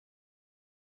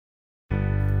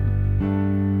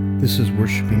This is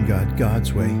Worshiping God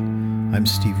God's Way. I'm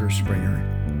Steve Springer,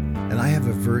 and I have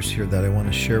a verse here that I want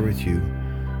to share with you,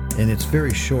 and it's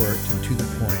very short and to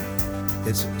the point.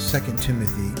 It's 2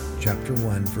 Timothy chapter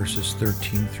 1, verses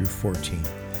 13 through 14.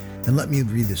 And let me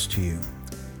read this to you.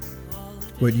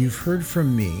 What you've heard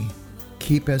from me,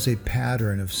 keep as a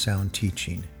pattern of sound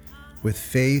teaching, with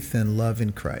faith and love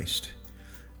in Christ.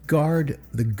 Guard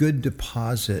the good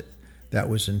deposit that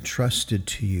was entrusted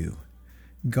to you.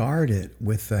 Guard it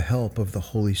with the help of the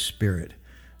Holy Spirit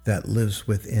that lives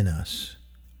within us.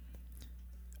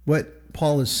 What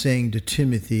Paul is saying to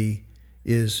Timothy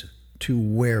is to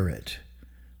wear it.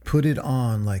 Put it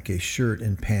on like a shirt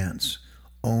and pants.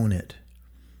 Own it.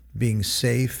 Being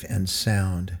safe and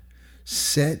sound.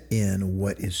 Set in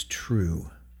what is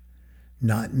true.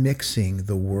 Not mixing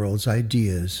the world's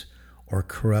ideas or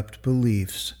corrupt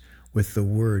beliefs with the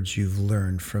words you've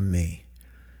learned from me.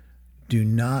 Do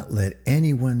not let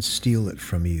anyone steal it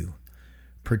from you.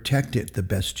 Protect it the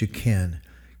best you can,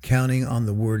 counting on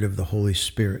the word of the Holy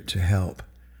Spirit to help.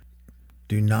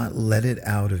 Do not let it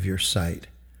out of your sight.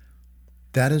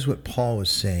 That is what Paul was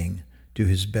saying to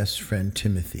his best friend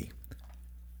Timothy.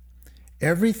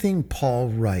 Everything Paul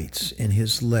writes in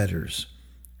his letters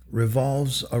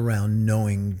revolves around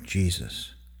knowing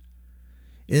Jesus.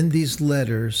 In these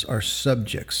letters are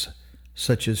subjects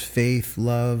such as faith,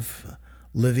 love,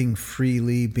 living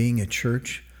freely, being a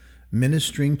church,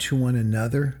 ministering to one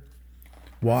another,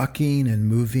 walking and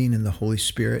moving in the Holy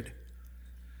Spirit,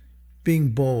 being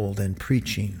bold and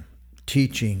preaching,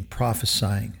 teaching,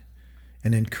 prophesying,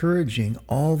 and encouraging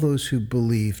all those who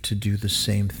believe to do the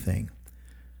same thing.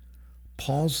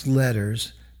 Paul's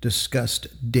letters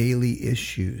discussed daily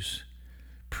issues,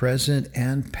 present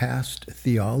and past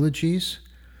theologies,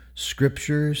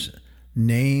 scriptures,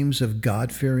 names of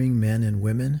God-fearing men and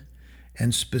women,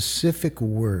 and specific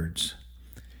words.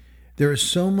 There is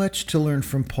so much to learn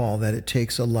from Paul that it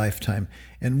takes a lifetime,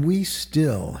 and we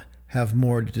still have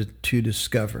more to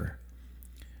discover.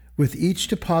 With each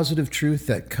deposit of truth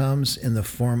that comes in the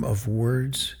form of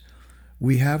words,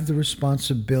 we have the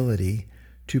responsibility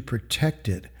to protect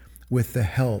it with the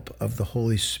help of the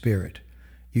Holy Spirit.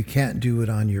 You can't do it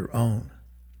on your own.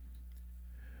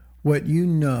 What you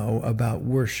know about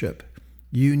worship,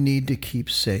 you need to keep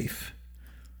safe.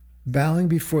 Bowing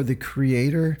before the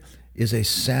Creator is a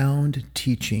sound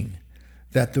teaching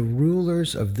that the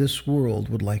rulers of this world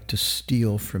would like to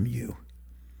steal from you.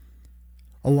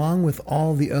 Along with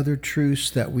all the other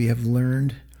truths that we have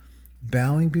learned,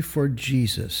 bowing before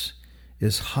Jesus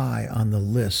is high on the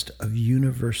list of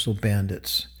universal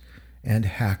bandits and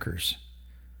hackers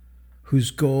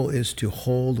whose goal is to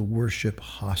hold worship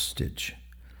hostage.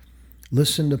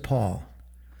 Listen to Paul.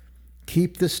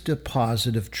 Keep this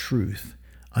deposit of truth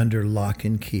under lock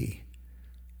and key,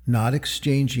 not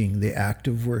exchanging the act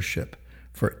of worship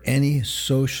for any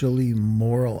socially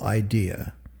moral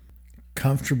idea,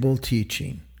 comfortable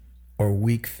teaching, or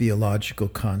weak theological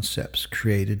concepts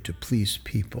created to please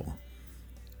people.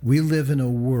 We live in a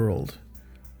world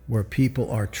where people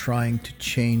are trying to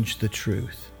change the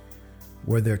truth,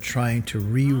 where they're trying to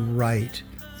rewrite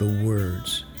the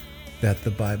words that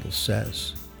the Bible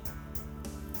says.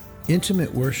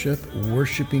 Intimate worship,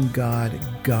 worshiping God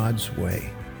God's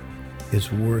way,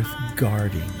 is worth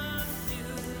guarding.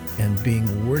 And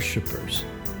being worshipers,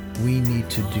 we need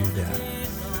to do that.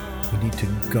 We need to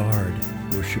guard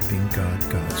worshiping God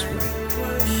God's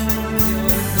way.